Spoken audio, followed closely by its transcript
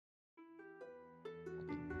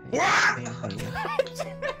Hey,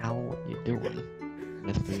 how you doing,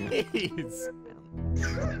 Mr. Jeez.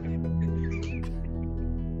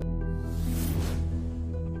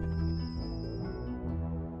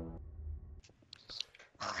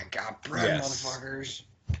 I got bread, motherfuckers.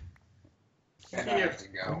 And I have to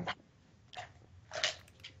go.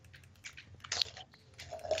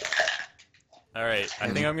 Alright, I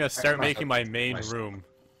think I'm gonna start making my main room.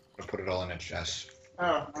 I put it all in a chest.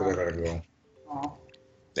 Oh. Cause I gotta go. Oh.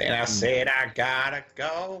 Then I said I gotta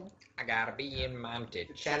go. I gotta be in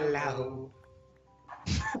Monticello.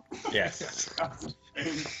 Yes.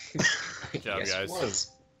 Good job, Yes, guys. it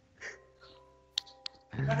was.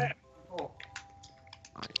 Oh.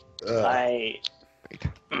 I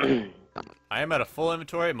I am at a full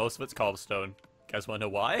inventory, most of it's cobblestone. You guys wanna know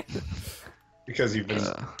why? Because you've been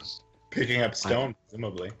picking up stone,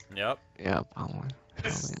 presumably. Yep. Yeah, probably.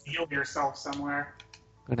 Just steal yourself somewhere.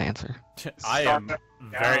 Good answer. I am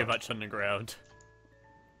very much underground.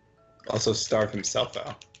 Also starved himself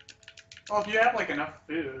out. Well, if you have like enough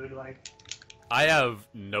food, like. I have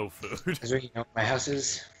no food. Is there, you know, my house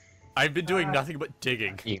is? I've been doing nothing but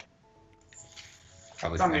digging.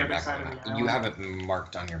 Probably It's on the going other back side on of that. the You island. have it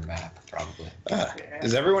marked on your map, probably. Yeah.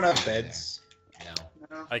 Does everyone have beds? No.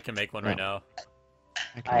 No. I can make one right now.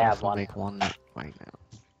 I can I have also one. make one right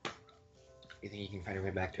now. You think you can find a way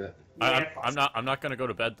back to it? I'm not gonna go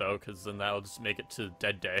to bed though, because then that'll just make it to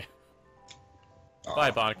dead day. Oh.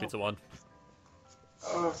 Bye, Bonnie Pizza 1.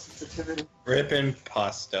 Oh, sensitivity. Ripping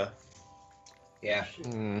pasta. Yeah.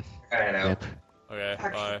 I know. Yep. Okay,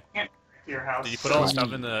 Actually, bye. I can't get to your house. Did you put all the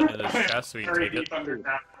stuff in the chest so we can Very take it? deep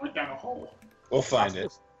underground. I went down a hole. We'll find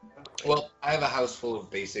it. Well, I have a house full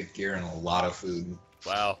of basic gear and a lot of food.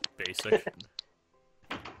 Wow, basic.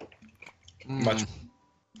 Much.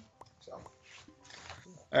 So.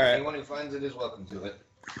 Alright. Anyone who finds it is welcome to it.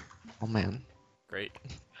 Oh man. Great.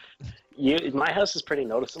 my house is pretty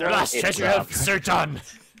noticeable. The last It's, treasure of Sir John!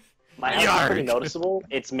 my house is pretty Yarg. noticeable.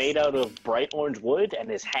 It's made out of bright orange wood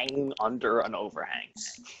and is hanging under an overhang.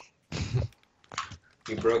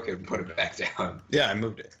 You broke it and put it back down. Yeah, I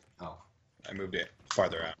moved it. Oh. I moved it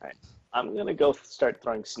farther out. I'm gonna go start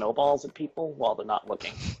throwing snowballs at people while they're not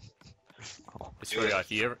looking. I swear to God,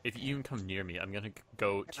 if you even come near me, I'm gonna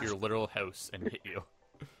go to your literal house and hit you.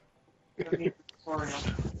 I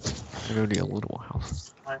go to your little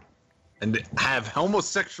house. And have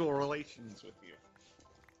homosexual relations with you.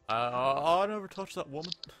 I never touched that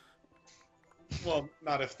woman. Well,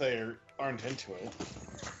 not if they aren't into it.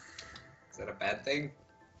 Is that a bad thing?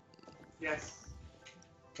 Yes.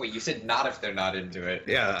 Wait, you said not if they're not into it.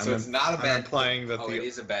 Yeah, so it's not a bad implying thing. that it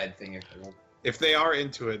is a bad thing if they won't. if they are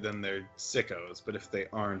into it, then they're sickos. But if they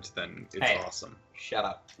aren't, then it's awesome. Shut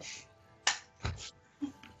up.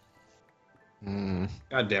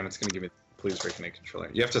 God damn, it's gonna give me please reconnect controller.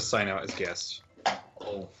 You have to sign out as guest.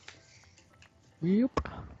 Oh. Yep.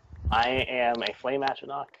 I am a flame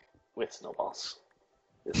astronaut with snowballs.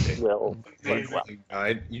 This will work well.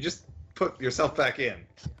 Guide. You just put yourself back in.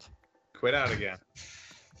 Quit out again.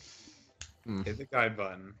 Hit the guide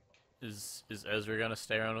button. Is Ezra gonna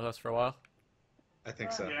stay around with us for a while? I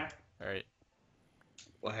think so. Yeah. Alright.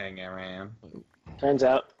 We'll hang around. Turns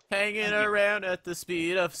out, Hanging around at the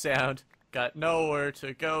speed of sound. Got nowhere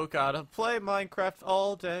to go, gotta play Minecraft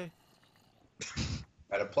all day.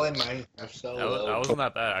 Gotta play Minecraft solo. That wasn't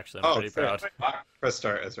that bad, actually. I'm pretty proud. Press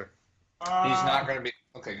start, Ezra. He's not gonna be.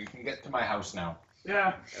 Okay, you can get to my house now.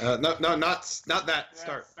 Yeah. No, not that. Yeah,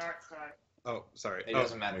 Start. Start. Oh, sorry. It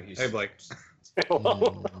doesn't matter. He's. Hey, Blake.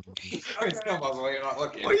 He's throwing snowballs while you're not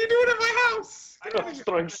looking. What are you doing at my house? I'm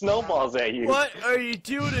throwing snowballs at you. What are you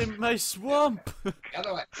doing in my swamp? The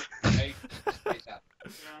other way. Hey, straight down.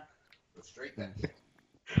 Yeah. Go straight then.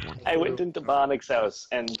 I went into Bonic's house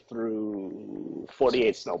and threw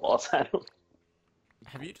 48 snowballs at him.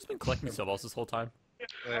 Have you just been collecting snowballs this whole time?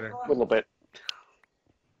 Later. A little bit.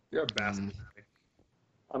 You're a bastard.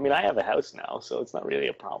 I mean, I have a house now, so it's not really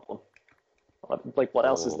a problem. What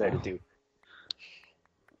else is there to do?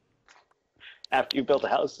 After you build a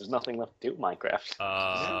house, there's nothing left to do in Minecraft.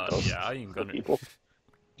 Yeah, you can go to People.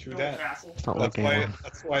 True that. Castle. It's not That's like why. anyone.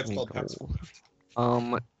 That's why it's called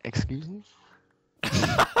house. Excuse me?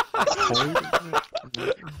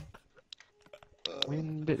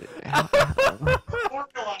 When did it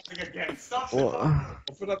Organizing again. Stop.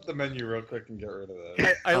 Open up the menu real quick and get rid of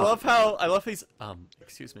that. I love he's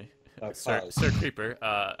excuse me. Sir pause. Creeper,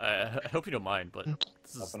 I hope you don't mind, but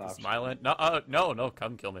this is my land. No,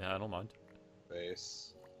 come kill me, I don't mind.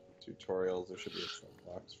 Base. Tutorials, there should be a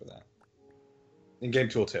box for that. In-game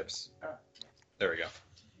tooltips. There we go.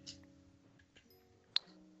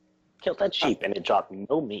 Killed that sheep and it dropped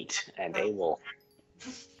no meat, and they will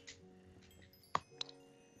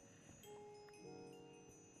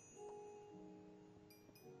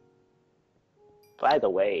By the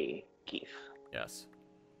way, Keith, Yes.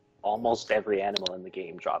 almost every animal in the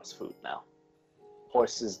game drops food now.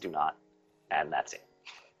 Horses do not, and that's it.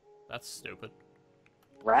 That's stupid.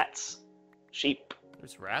 Rats, sheep,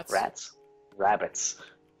 There's rats?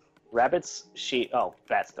 rabbits, sheep. Oh,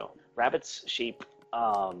 bats don't. Rabbits, sheep,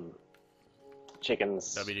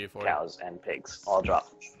 chickens, WD-40. cows, and pigs all drop.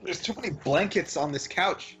 There's too many blankets on this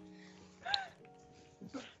couch.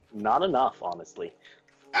 Not enough, honestly.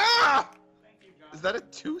 Ah! Thank you, John. Is that a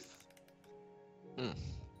tooth?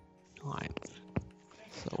 Alright.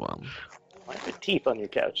 So, Why are there teeth on your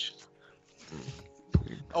couch?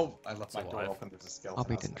 Oh, I left my It's door alive. open. There's a skeleton. I'll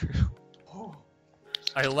be outside. dangerous. Oh.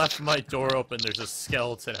 I left my door open, there's a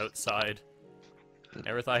skeleton outside.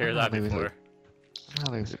 Never thought I'd hear that Maybe the- before.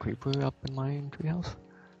 There's a creeper up in my treehouse.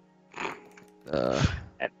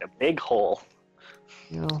 And a big hole.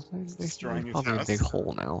 You know, there's Destroying his probably a house. big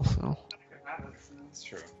hole now, so That's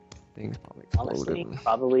true. things probably Honestly, exploded.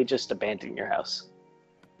 probably just abandon your house.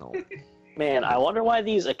 No. Man, I wonder why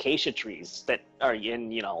these acacia trees that are in,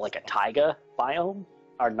 like a taiga biome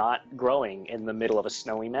are not growing in the middle of a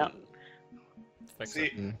snowy mountain. Fix See,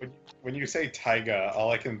 it. when you say taiga,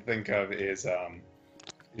 all I can think of is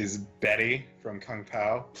Betty from Kung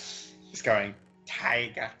Pao, just going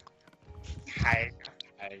taiga, taiga,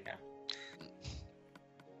 taiga.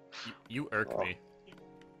 You irk me.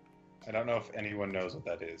 I don't know if anyone knows what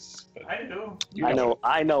that is, but I do. you I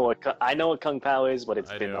know what Kung Pao is, but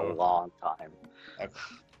it's I been a do. long time.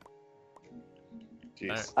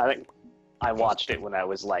 Jeez. I think I watched it when I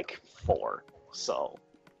was like 4, so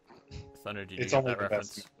Thunder, did you It's get only that the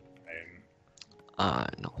reference? best.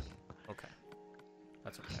 No. Okay.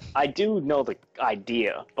 That's okay. I do know the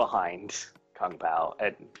idea behind Kung Pao,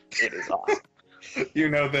 and it is awesome. You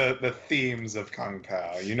know the themes of Kung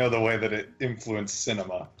Pao. You know the way that it influenced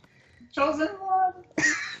cinema. Chosen one.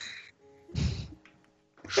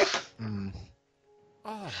 Mm.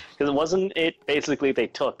 Oh, Because it wasn't it basically they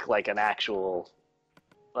took like an actual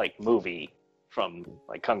like movie from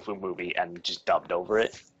like kung fu movie and just dubbed over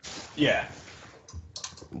it. Yeah.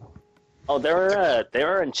 Oh, there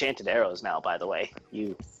are enchanted arrows now, by the way.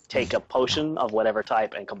 You take a potion of whatever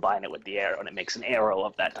type and combine it with the arrow, and it makes an arrow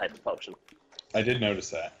of that type of potion. I did notice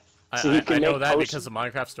that. So you I can know make that potion- because of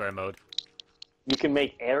Minecraft story mode. You can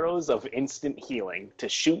make arrows of instant healing to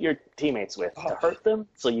shoot your teammates with to Oh. hurt them,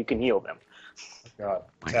 so you can heal them. God.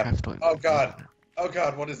 Minecraft doing Oh God. Oh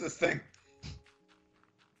God, what is this thing?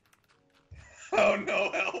 Oh no,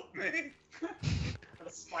 help me! A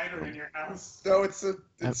spider in your house. No, it's the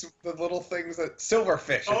little things that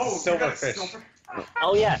silverfish. It's a you got a silverfish. silver.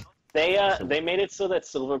 Oh yeah, they made it so that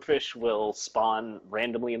silverfish will spawn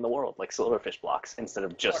randomly in the world, like silverfish blocks, instead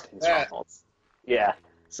of just Fuck in that. strongholds. Yeah,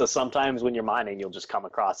 so sometimes when you're mining, you'll just come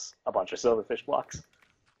across a bunch of silverfish blocks.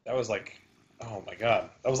 That was like, oh my God,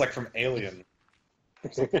 that was like from Alien.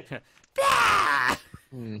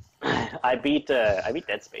 Hmm. I beat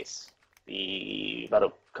Dead Space about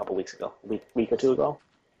a couple weeks ago, week or two ago,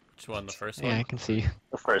 Which one? The first Yeah, I one? can see.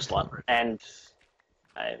 the first one, and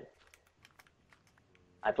I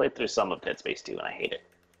played through some of Dead Space 2 and I hate it.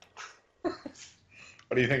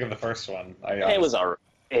 What do you think of the first one? It was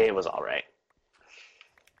all right.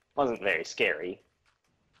 Wasn't very scary.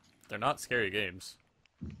 They're not scary games.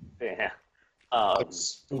 Yeah.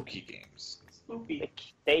 spooky games. Spoopy.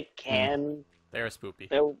 They can. They are spoopy.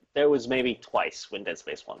 There was maybe twice when Dead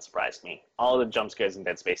Space 1 surprised me. All the jump scares in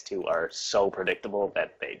Dead Space 2 are so predictable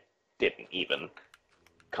that they didn't even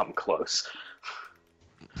come close.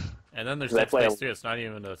 And then there's I Dead play Space 3. It's not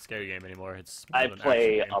even a scary game anymore. It's I more of an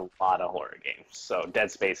play action game. a lot of horror games, so Dead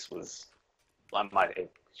Space was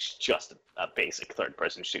just a basic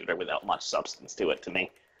third-person shooter without much substance to it to me.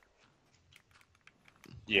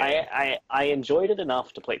 Yeah. I enjoyed it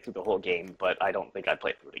enough to play through the whole game, but I don't think I'd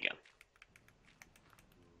play through it again.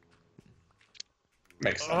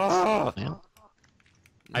 Makes sense. Oh! Yeah.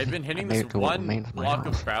 I've been hitting I this made it to what one remains of my block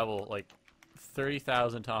of house. gravel like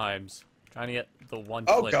 30,000 times, trying to get the one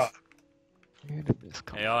Oh click. God. Where did this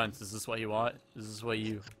come Hey, Ons, is this what you want? Is this what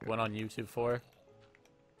you went on YouTube for?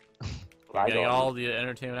 I Getting go on- all the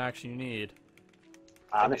entertainment action you need.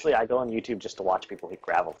 Honestly, I go on YouTube just to watch people hit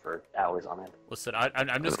gravel for hours on end. Listen,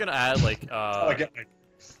 I'm just gonna add like Oh, I I'm get my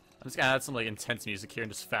just gonna add some like intense music here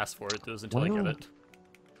and just fast forward those until I Wow. get it.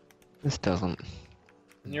 This doesn't.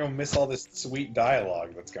 you'll miss all this sweet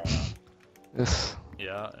dialogue that's going on. This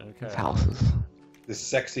Yeah. this Okay. house is. This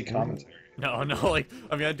sexy commentary. No, like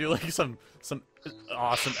I'm gonna do like some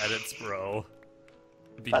awesome edits, bro.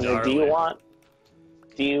 It'd be Thunder, do you gnarly. want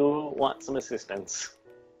Do you want some assistance?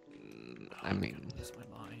 I mean, Lose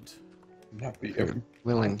my mind. Not be if you're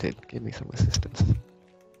willing to give me some assistance,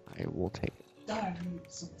 I will take it. I need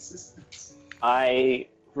some assistance. I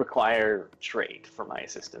require trade for my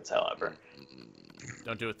assistance, however.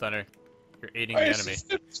 Don't do it, Thunder. You're aiding My the enemy.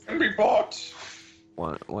 assistance can be bought.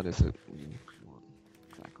 What is it you want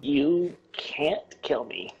exactly? You can't kill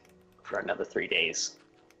me for another 3 days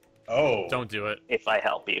Oh. Don't do it. if I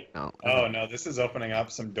help you. No. Oh no, this is opening up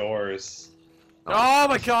some doors. Oh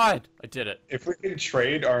my god! I did it. If we can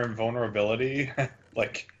trade our invulnerability,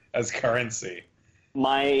 like, as currency.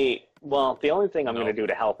 Well, the only thing I'm No, going to do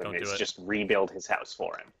to help him don't do is it. just rebuild his house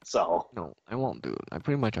for him. So, No, I won't do it. I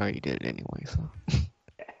pretty much already did it anyway, so.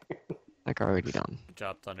 Like, already done. Good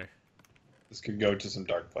job, Thunder. This could go to some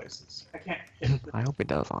dark places. I can't hit the I hope it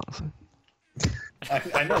does, honestly.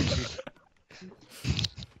 I know you.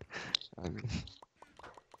 I mean,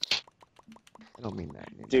 I don't mean that.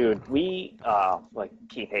 in any dude, way. we,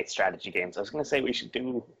 Keith hates strategy games. I was going to say we should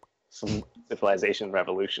do some Civilization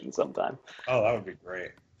Revolution sometime. Oh, that would be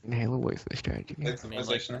great. In Halo, what is the strategy game? It's I mean,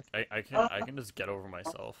 like, civilization. I can just get over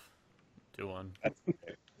myself. Do one.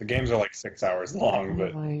 The games are like 6 hours long,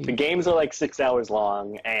 but The games are like 6 hours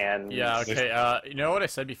long, and Yeah, okay, you know what I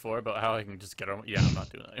said before about how I can just get over... Yeah, I'm not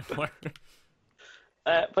doing that anymore.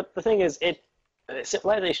 but the thing is,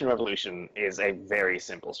 Civilization Revolution is a very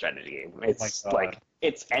simple strategy game. It's God. like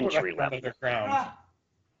it's entry level. Underground. Ah,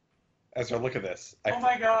 Ezra, look at this. oh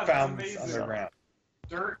my god, that's found this amazing. underground.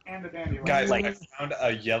 Dirt and a dandelion. Guys, Like- I found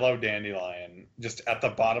a yellow dandelion just at the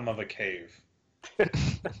bottom of a cave.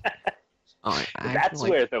 Oh, I That's actually,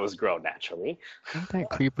 where those grow naturally. I think that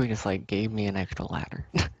creeper just like gave me an extra ladder.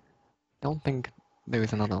 Don't think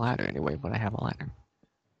there's another ladder anyway, but I have a ladder.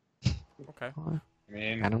 Okay. Oh, I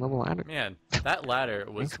mean, I don't know the ladder. Man, that ladder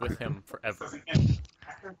was Thanks, with Creeper. him forever.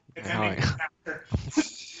 It's ending in disaster.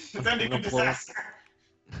 It's ending in I'm gonna blow up. disaster.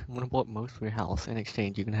 I'm gonna blow up most of your house. In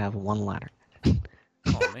exchange, you can have one ladder.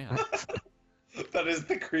 Oh, man. that is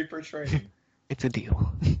the creeper trade. It's a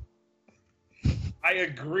deal. I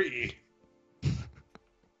agree.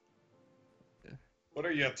 What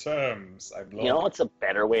are your terms? I blow You know up. what's a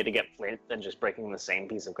better way to get flint than just breaking the same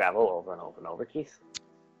piece of gravel over and over and over, Keith?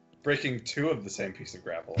 Breaking two of the same piece of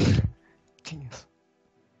gravel. Genius.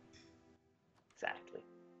 Exactly.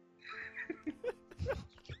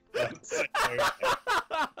 That's like,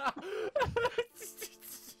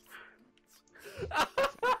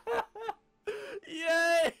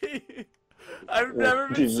 Yay! I've never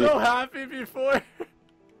been Did you- so happy before.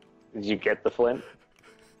 Did you get the flint?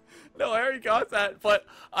 No, I already got that, but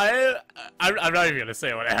I'm not even gonna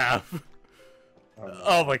say what I have.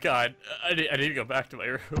 Oh my god, I need to go back to my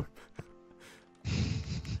room.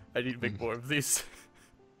 I need to make more of these.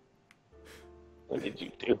 What did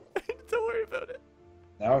you do? Don't worry about it.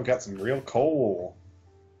 now I've got some real coal.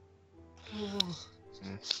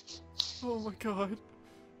 Oh my god.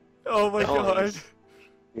 Oh my Oh, god. he's-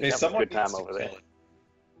 He's Hey, having a someone good time needs to over there.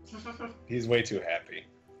 kill it. He's way too happy.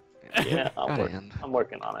 Yeah, Gotta end. I'm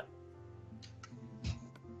working on it.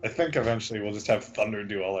 I think eventually we'll just have Thunder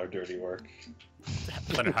do all our dirty work.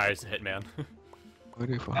 Thunder hires a hitman. What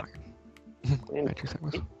do you for hire? mean, Bet you that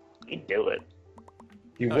was- He'd do it.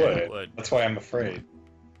 He Oh, yeah, would. he would. That's why I'm afraid.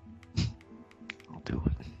 I'll do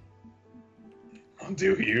it. I'll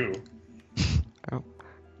do you. Well,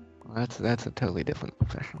 that's a totally different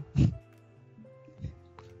profession.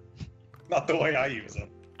 Not the way I use them.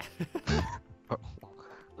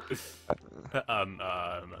 Oh,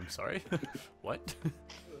 I'm sorry. What?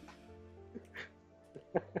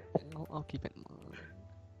 I'll keep it in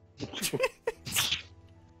mind.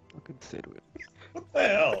 I'll consider it. What the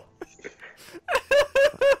hell?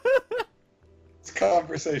 This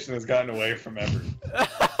conversation has gotten away from everyone.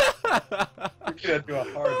 We're gonna do a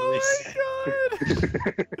hard reset. Oh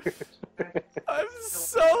my god! I'm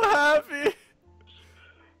so happy.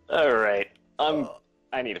 All right.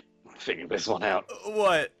 I need to figure this one out.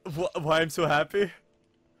 What? Why I'm so happy?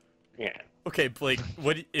 Yeah. Okay, Blake.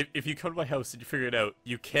 If you come to my house and you figure it out?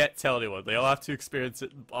 You can't tell anyone. They all have to experience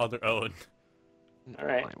it on their own. All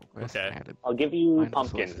right. Final quest Okay. added. I'll give you Find the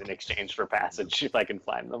pumpkins source. in exchange for passage if I can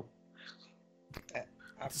find them.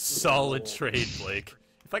 Solid trade, Blake.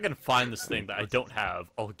 If I can find this thing that I don't have,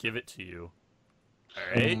 I'll give it to you. All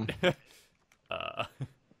right.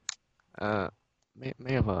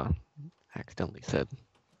 May have accidentally said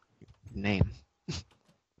name.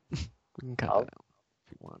 We can cut Oh. that out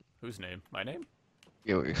if you want. Whose name? My name?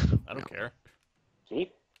 Yours. I don't care.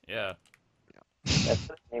 Keith? Yeah. That's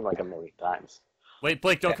the name like a million times. Wait,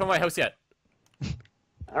 Blake, don't come to my house yet.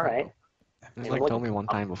 All right. It's Yeah, like look- told me one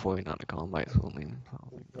time before you're not to call him by his full name.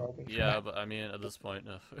 So, Yeah, but I mean, at this point,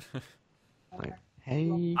 no. like,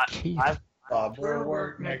 hey, Keith. Bob will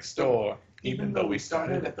work next door. Even though we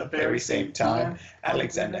started at the very same time,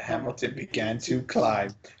 Alexander Hamilton began to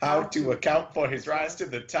climb. How to account for his rise to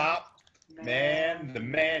the top? Man, the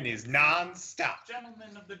man is non-stop.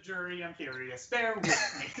 Gentlemen of the jury, I'm curious. Bear with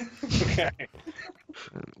me. Okay.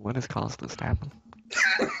 What has caused this to happen?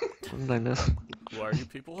 What did I miss? Who are you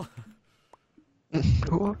people?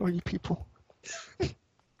 Who are you people?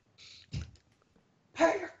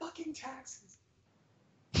 Pay your fucking taxes.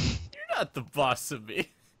 You're not the boss of me.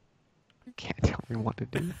 You can't tell me what to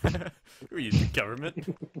do. Who are you, the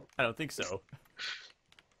government? I don't think so.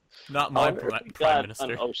 Not I my wonder if we prime got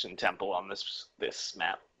minister. an ocean temple on this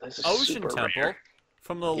map. This is Ocean super temple? rare.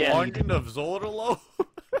 From the Yeah. land of Zolderlo?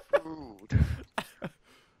 Dude.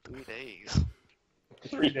 3 days.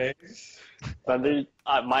 3 days. But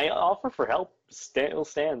my offer for help still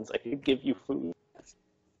stands. I could give you food.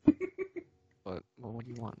 But what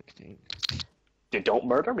do you want in exchange? Don't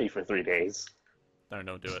murder me for 3 days. No,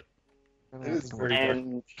 don't do it. It is pretty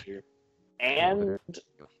And dark. and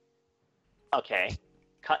okay,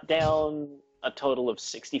 cut down a total of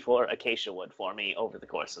 64 acacia wood for me over the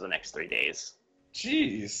course of the next 3 days.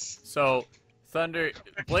 Jeez. So, Thunder,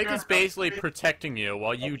 Blake is basically protecting you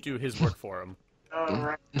while you do his work for him.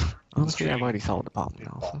 Alright. Honestly, I've already sold the bomb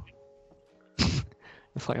now, so.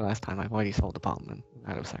 It's like last time, I've already sold the bomb in a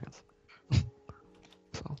matter of seconds.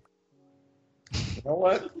 So. You know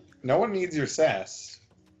what? No one needs your sass.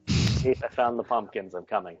 Keith, I found the pumpkins. I'm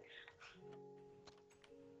coming.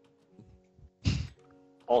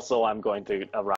 Also, I'm going to arrive.